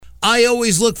I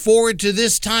always look forward to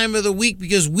this time of the week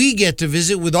because we get to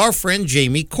visit with our friend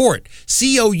Jamie Court.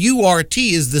 Court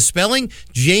is the spelling.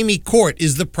 Jamie Court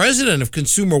is the president of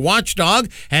Consumer Watchdog.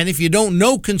 And if you don't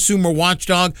know Consumer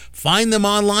Watchdog, find them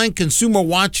online,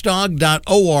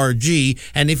 consumerwatchdog.org.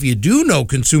 And if you do know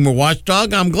Consumer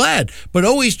Watchdog, I'm glad. But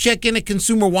always check in at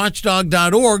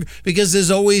consumerwatchdog.org because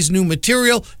there's always new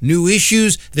material, new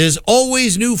issues. There's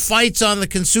always new fights on the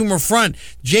consumer front.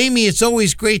 Jamie, it's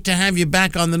always great to have you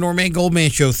back on the Norm A. Goldman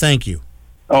Show. Thank you.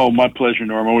 Oh, my pleasure,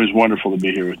 Norm. Always wonderful to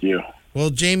be here with you. Well,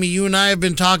 Jamie, you and I have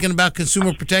been talking about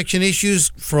consumer protection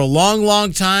issues for a long,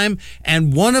 long time,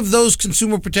 and one of those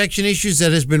consumer protection issues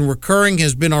that has been recurring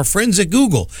has been our friends at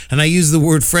Google. And I use the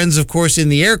word friends, of course, in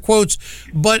the air quotes,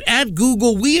 but at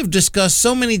Google, we have discussed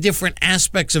so many different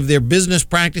aspects of their business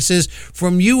practices,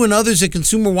 from you and others at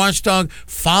Consumer Watchdog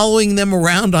following them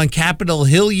around on Capitol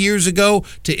Hill years ago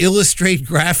to illustrate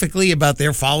graphically about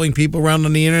their following people around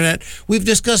on the internet. We've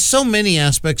discussed so many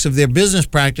aspects of their business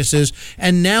practices,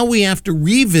 and now we have to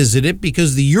revisit it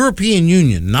because the European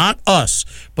Union, not us,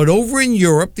 but over in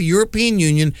Europe, the European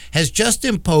Union has just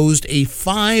imposed a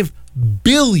 $5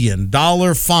 billion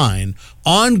fine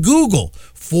on Google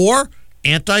for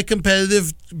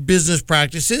anti-competitive business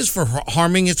practices, for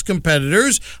harming its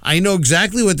competitors. I know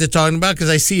exactly what they're talking about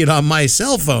because I see it on my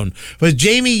cell phone. But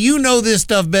Jamie, you know this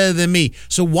stuff better than me.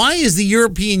 So why is the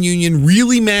European Union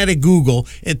really mad at Google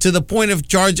and to the point of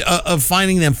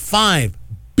fining them $5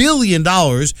 billion,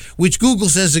 which Google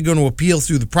says they're going to appeal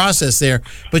through the process there?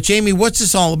 But Jamie, what's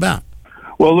this all about?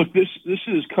 Well, look, this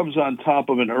comes on top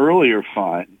of an earlier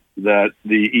fine that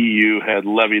the EU had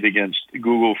levied against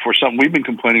Google for something we've been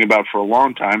complaining about for a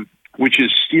long time, which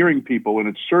is steering people in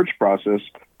its search process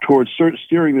towards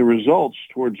steering the results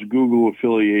towards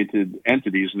Google-affiliated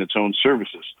entities and its own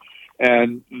services.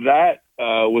 And that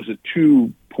was a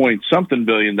 $2-point-something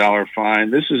billion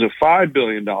fine. This is a $5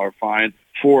 billion fine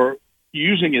for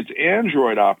using its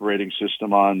Android operating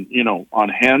system on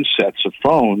handsets of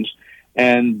phones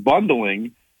and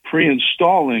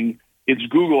pre-installing its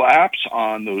Google apps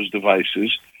on those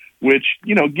devices, which,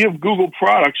 give Google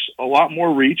products a lot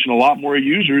more reach and a lot more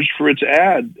users for its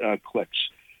ad clicks.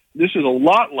 This is a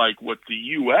lot like what the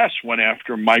U.S. went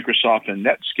after Microsoft and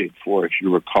Netscape for, if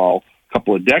you recall, a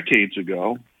couple of decades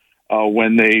ago,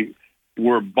 when they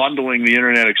were bundling the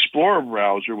Internet Explorer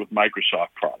browser with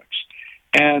Microsoft products.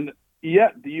 And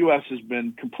yet the U.S. has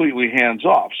been completely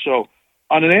hands-off. So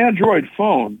on an Android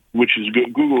phone, which is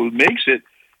Google makes it,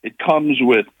 it comes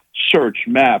with Search,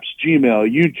 Maps,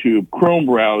 Gmail, YouTube, Chrome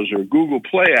browser, Google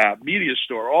Play app, Media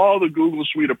Store, all the Google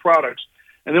suite of products.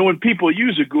 And then when people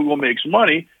use it, Google makes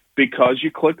money because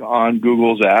you click on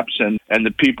Google's apps and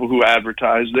the people who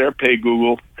advertise there pay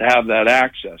Google to have that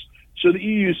access. So the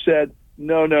EU said,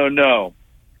 no,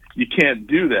 you can't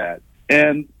do that.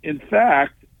 And in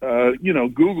fact,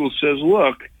 Google says,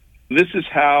 look, this is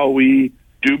how we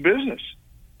do business.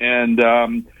 And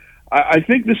I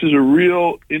think this is a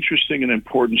real interesting and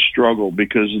important struggle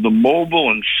because the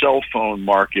mobile and cell phone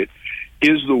market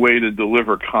is the way to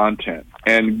deliver content.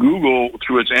 And Google,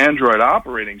 through its Android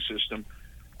operating system,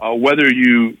 whether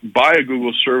you buy a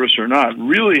Google service or not,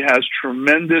 really has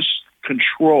tremendous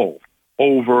control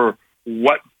over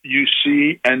what you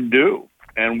see and do,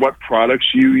 and what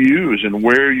products you use, and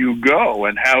where you go,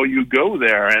 and how you go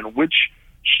there, and which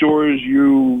stores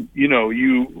you know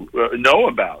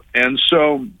about. And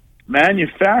so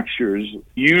manufacturers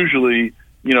usually,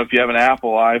 if you have an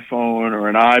Apple iPhone or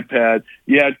an iPad,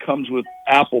 it comes with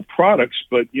Apple products,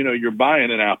 but, you're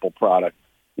buying an Apple product.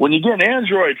 When you get an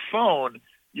Android phone,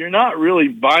 you're not really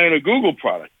buying a Google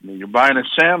product. You're buying a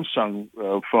Samsung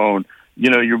phone.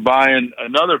 You're buying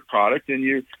another product, and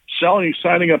you're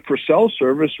signing up for cell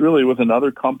service really with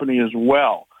another company as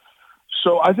well.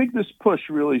 So I think this push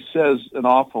really says an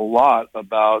awful lot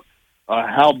about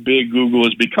how big Google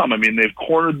has become. I mean, they've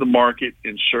cornered the market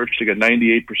in search. They got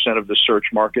 98% of the search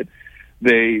market.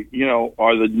 They,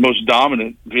 are the most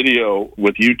dominant video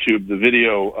with YouTube, the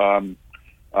video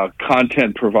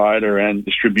content provider and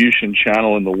distribution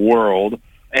channel in the world.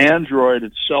 Android,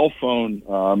 its cell phone,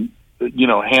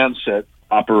 handset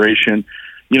operation,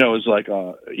 is like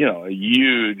a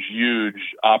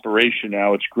huge operation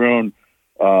now. It's grown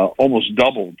almost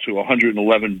doubled to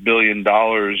 $111 billion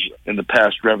in the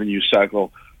past revenue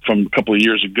cycle from a couple of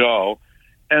years ago.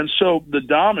 And so the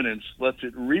dominance lets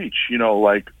it reach,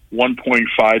 like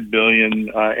 1.5 billion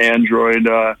Android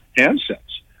handsets.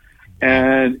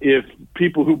 And if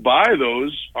people who buy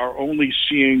those are only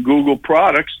seeing Google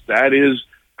products, that is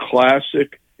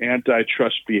classic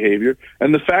antitrust behavior.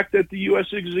 And the fact that the U.S.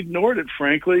 has ignored it,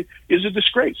 frankly, is a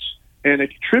disgrace and a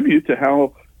tribute to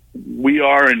how we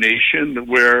are a nation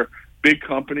where big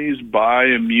companies buy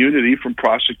immunity from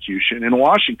prosecution in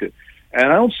Washington.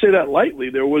 And I don't say that lightly.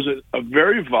 There was a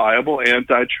very viable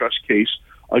antitrust case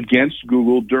against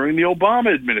Google during the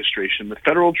Obama administration. The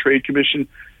Federal Trade Commission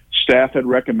staff had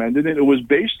recommended it. It was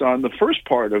based on the first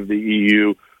part of the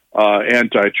EU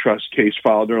antitrust case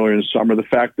filed earlier in the summer, the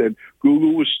fact that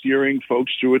Google was steering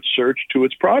folks through its search to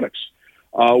its products.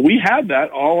 We had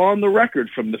that all on the record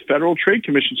from the Federal Trade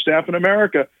Commission staff in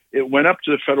America. It went up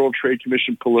to the Federal Trade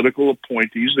Commission political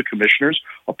appointees, the commissioners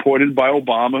appointed by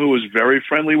Obama, who was very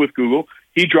friendly with Google.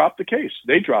 He dropped the case.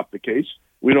 They dropped the case.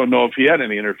 We don't know if he had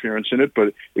any interference in it,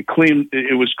 but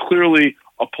it was clearly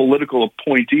a political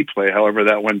appointee play, however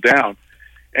that went down.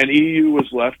 And EU was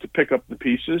left to pick up the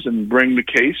pieces and bring the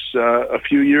case a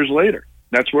few years later.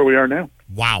 That's where we are now.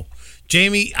 Wow.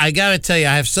 Jamie, I got to tell you,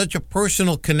 I have such a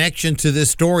personal connection to this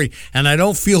story, and I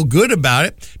don't feel good about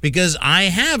it because I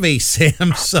have a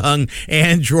Samsung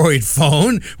Android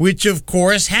phone, which, of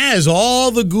course, has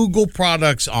all the Google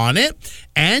products on it.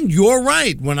 And you're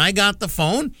right. When I got the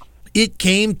phone, it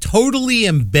came totally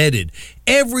embedded.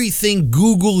 Everything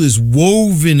Google is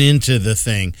woven into the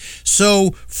thing.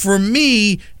 So for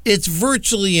me, it's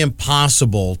virtually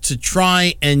impossible to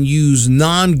try and use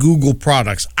non-Google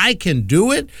products. I can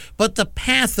do it, but the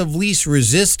path of least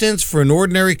resistance for an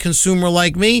ordinary consumer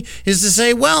like me is to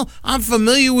say, well, I'm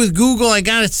familiar with Google. I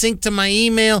got it synced to my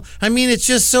email. I mean, it's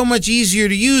just so much easier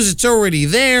to use. It's already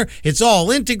there. It's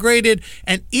all integrated.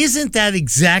 And isn't that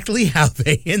exactly how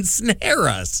they ensnare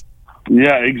us?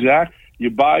 Yeah, exactly. You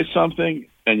buy something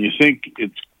and you think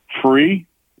it's free,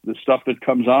 the stuff that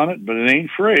comes on it, but it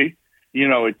ain't free. You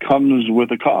know, it comes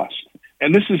with a cost.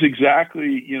 And this is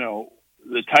exactly,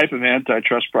 the type of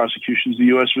antitrust prosecutions the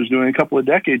U.S. was doing a couple of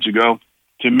decades ago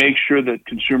to make sure that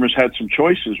consumers had some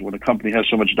choices when a company has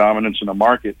so much dominance in a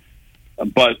market.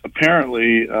 But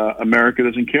apparently, America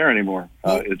doesn't care anymore.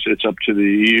 It's up to the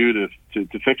EU to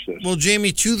fix this. Well,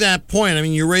 Jamie, to that point, I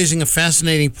mean, you're raising a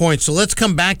fascinating point. So let's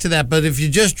come back to that. But if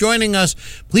you're just joining us,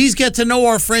 please get to know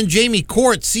our friend Jamie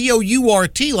Court,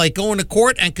 Court, like going to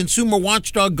court, and Consumer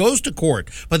Watchdog goes to court.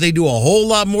 But they do a whole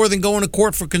lot more than going to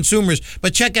court for consumers.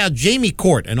 But check out Jamie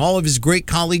Court and all of his great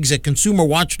colleagues at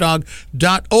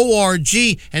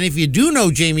consumerwatchdog.org. And if you do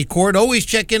know Jamie Court, always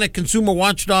check in at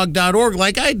consumerwatchdog.org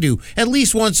like I do, at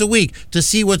least once a week, to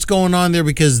see what's going on there,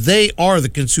 because they are the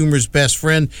consumer's best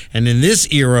friend. And in this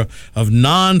era of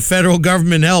non-federal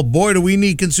government help, boy, do we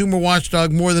need Consumer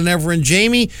Watchdog more than ever. And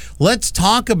Jamie, let's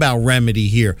talk about remedy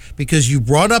here, because you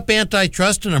brought up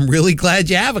antitrust, and I'm really glad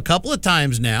you have a couple of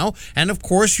times now. And of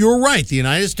course, you're right. The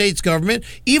United States government,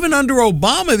 even under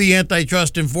Obama, the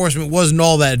antitrust enforcement wasn't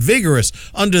all that vigorous.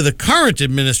 Under the current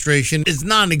administration, it's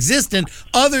non-existent,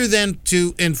 other than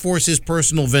to enforce his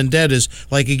personal vendettas,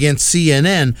 like against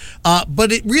CNN.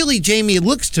 But it really, Jamie, it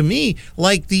looks to me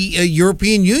like the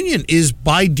European Union is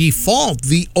by default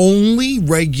the only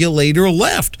regulator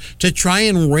left to try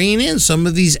and rein in some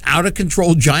of these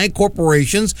out-of-control giant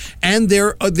corporations and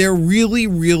their really,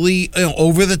 really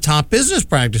over-the-top business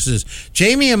practices.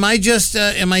 Jamie, am I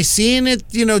seeing it,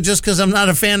 just because I'm not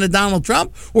a fan of Donald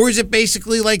Trump, or is it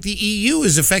basically like the EU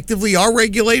is effectively our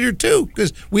regulator too,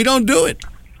 because we don't do it?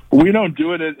 We don't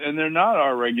do it, and they're not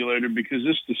our regulator, because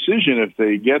this decision, if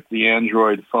they get the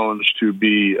Android phones to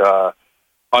be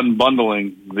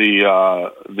unbundling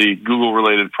the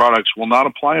Google-related products, will not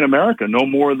apply in America, no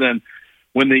more than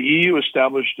when the EU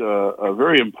established a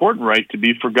very important right to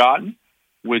be forgotten,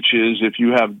 which is if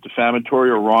you have defamatory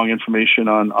or wrong information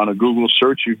on a Google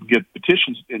search, you can get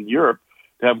petitions in Europe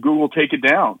to have Google take it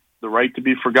down, the right to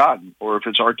be forgotten, or if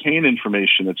it's arcane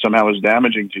information that somehow is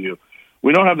damaging to you.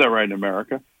 We don't have that right in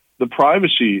America. The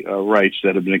privacy rights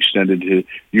that have been extended to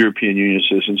European Union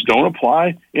citizens don't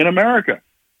apply in America.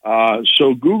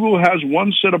 So Google has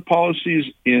one set of policies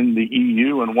in the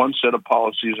EU and one set of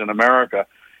policies in America,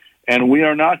 and we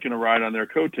are not going to ride on their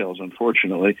coattails,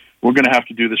 unfortunately. We're going to have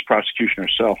to do this prosecution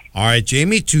ourselves. All right,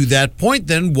 Jamie, to that point,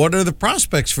 then, what are the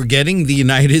prospects for getting the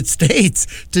United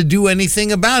States to do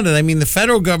anything about it? I mean, the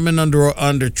federal government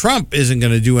under Trump isn't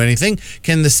going to do anything.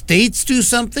 Can the states do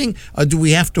something? Do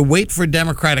we have to wait for a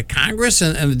Democratic Congress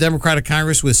and a Democratic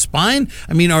Congress with spine?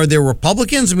 I mean, are there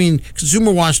Republicans? I mean,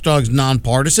 Consumer Watchdog's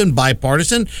nonpartisan,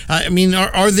 bipartisan. I mean,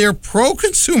 are there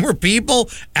pro-consumer people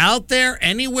out there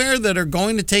anywhere that are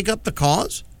going to take up the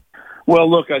cause? Well,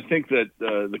 look, I think that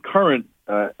the current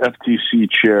FTC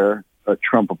chair,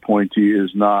 Trump appointee, is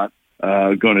not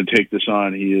going to take this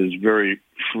on. He is very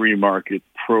free market,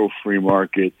 pro-free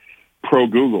market,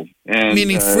 pro-Google. And,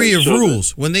 meaning free of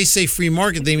rules. When they say free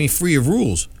market, they mean free of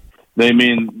rules. They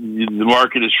mean the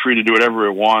market is free to do whatever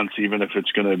it wants, even if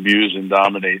it's going to abuse and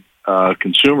dominate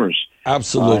consumers.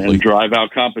 Absolutely. And drive out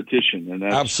competition. And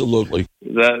that's absolutely.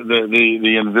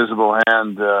 The invisible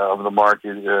hand of the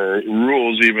market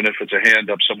rules, even if it's a hand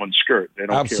up someone's skirt. They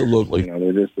don't absolutely. care.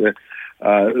 They just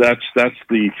that's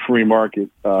the free market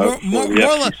for the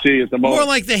FCC at the moment. More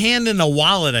like the hand in the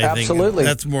wallet, I think. Absolutely.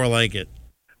 That's more like it.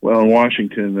 Well, in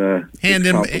Washington,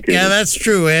 yeah, that's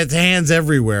true. It's hands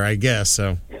everywhere, I guess.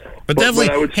 So, but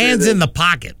definitely hands in the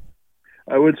pocket.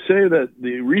 I would say that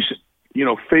the recent,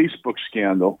 Facebook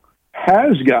scandal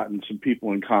has gotten some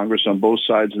people in Congress on both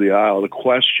sides of the aisle to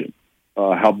question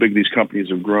how big these companies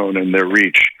have grown and their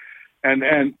reach.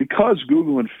 And because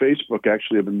Google and Facebook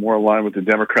actually have been more aligned with the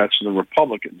Democrats and the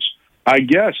Republicans, I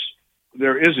guess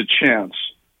there is a chance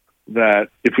that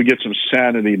if we get some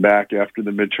sanity back after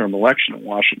the midterm election in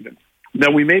Washington,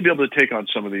 then we may be able to take on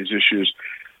some of these issues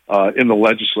in the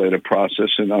legislative process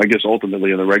and I guess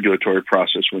ultimately in the regulatory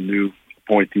process when new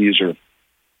appointees are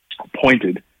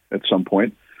appointed at some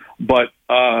point. But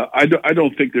I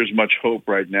don't think there's much hope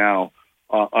right now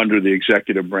under the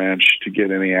executive branch to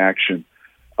get any action.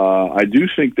 I do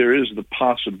think there is the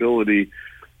possibility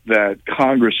that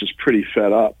Congress is pretty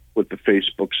fed up with the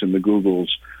Facebooks and the Googles,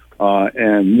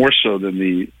 and more so than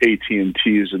the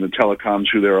AT&Ts and the telecoms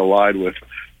who they're allied with.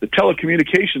 The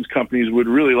telecommunications companies would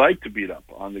really like to beat up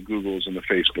on the Googles and the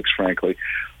Facebooks, frankly,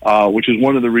 which is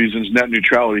one of the reasons net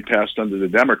neutrality passed under the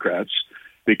Democrats,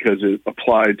 because it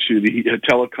applied to the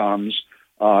telecoms,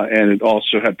 and it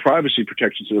also had privacy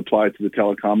protections that applied to the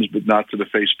telecoms, but not to the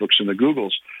Facebooks and the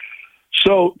Googles.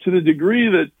 So to the degree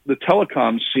that the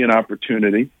telecoms see an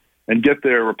opportunity and get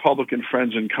their Republican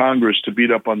friends in Congress to beat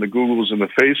up on the Googles and the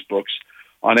Facebooks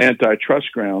on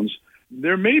antitrust grounds,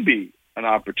 there may be an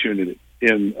opportunity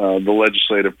in the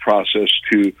legislative process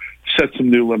to set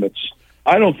some new limits.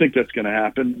 I don't think that's going to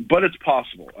happen, but it's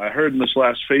possible. I heard in this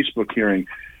last Facebook hearing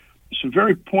some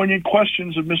very poignant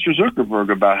questions of Mr.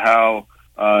 Zuckerberg about how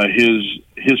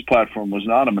his platform was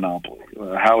not a monopoly.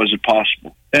 How is it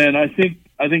possible? And I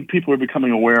think people are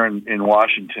becoming aware in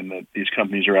Washington that these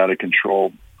companies are out of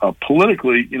control.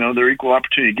 Politically, they're equal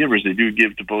opportunity givers. They do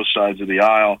give to both sides of the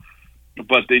aisle,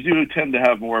 but they do tend to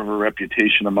have more of a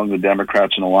reputation among the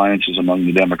Democrats and alliances among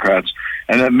the Democrats,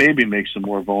 and that maybe makes them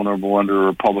more vulnerable under a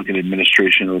Republican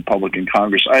administration or Republican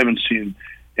Congress. I haven't seen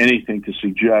anything to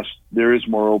suggest there is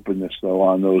more openness, though,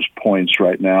 on those points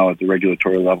right now at the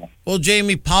regulatory level. Well,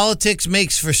 Jamie, politics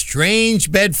makes for strange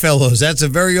bedfellows. That's a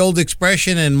very old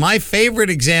expression, and my favorite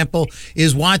example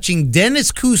is watching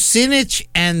Dennis Kucinich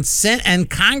and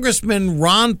Congressman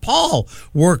Ron Paul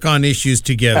work on issues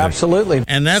together. Absolutely.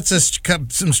 And that's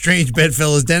some strange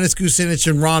bedfellows. Dennis Kucinich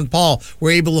and Ron Paul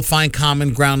were able to find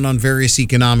common ground on various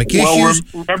economic issues.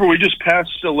 Well, remember, we just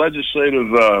passed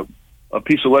a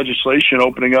piece of legislation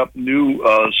opening up new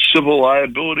civil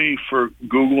liability for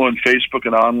Google and Facebook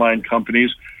and online companies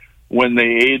when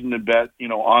they aid and abet,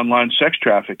 online sex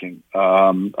trafficking,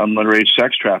 underage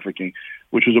sex trafficking,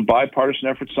 which was a bipartisan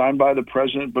effort signed by the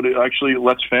president, but it actually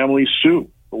lets families sue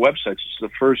the websites. It's the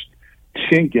first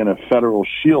chink in a federal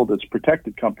shield that's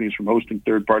protected companies from hosting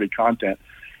third-party content.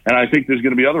 And I think there's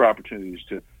going to be other opportunities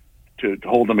to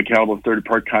hold them accountable for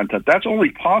third-party content. That's only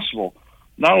possible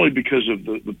not only because of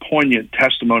the poignant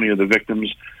testimony of the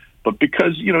victims, but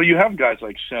because, you have guys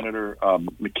like Senator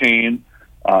McCain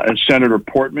and Senator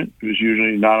Portman, who's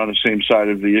usually not on the same side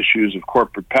of the issues of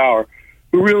corporate power,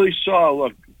 who really saw,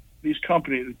 look, the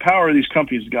power of these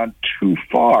companies has gone too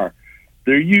far.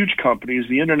 They're huge companies.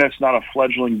 The Internet's not a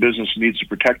fledgling business that needs to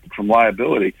protect it from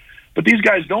liability. But these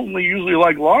guys don't usually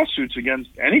like lawsuits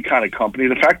against any kind of company.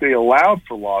 The fact they allowed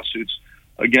for lawsuits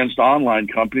against online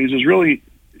companies is really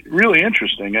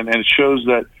interesting, and it shows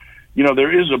that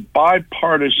there is a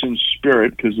bipartisan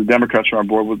spirit, because the Democrats are on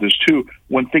board with this too,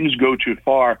 when things go too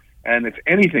far. And if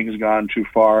anything has gone too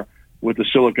far with the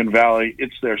Silicon Valley,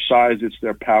 it's their size, it's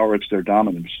their power, it's their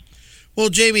dominance. Well,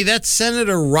 Jamie, that's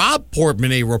Senator Rob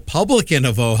Portman, a Republican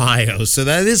of Ohio, so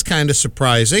that is kind of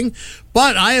surprising.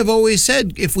 But I have always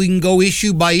said if we can go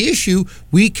issue by issue,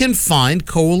 we can find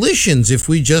coalitions. If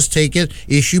we just take it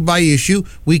issue by issue,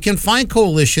 we can find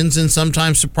coalitions, and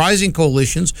sometimes surprising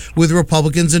coalitions with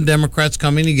Republicans and Democrats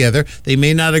coming together. They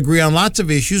may not agree on lots of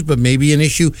issues, but maybe an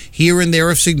issue here and there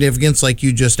of significance like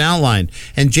you just outlined.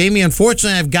 And Jamie,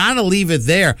 unfortunately, I've got to leave it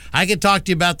there. I could talk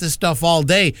to you about this stuff all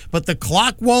day, but the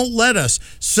clock won't let us.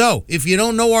 So if you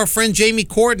don't know our friend Jamie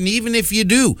Court, and even if you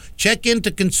do, check into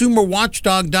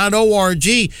consumerwatchdog.org.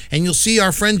 And you'll see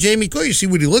our friend Jamie Court. You see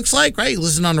what he looks like, right? You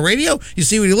listen on the radio, you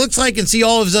see what he looks like, and see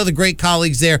all of his other great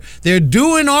colleagues there. They're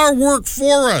doing our work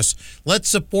for us. Let's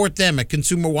support them at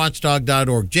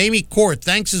consumerwatchdog.org. Jamie Court,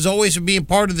 thanks as always for being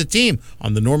part of the team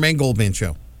on the Norman Goldman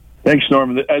Show. Thanks,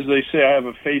 Norman. As they say, I have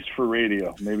a face for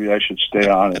radio. Maybe I should stay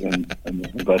on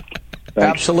it. But thanks.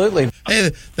 Absolutely. Hey,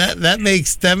 that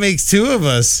makes two of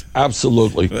us,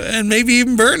 Absolutely. and maybe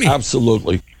even Bernie.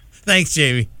 Absolutely. Thanks,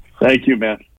 Jamie. Thank you, man.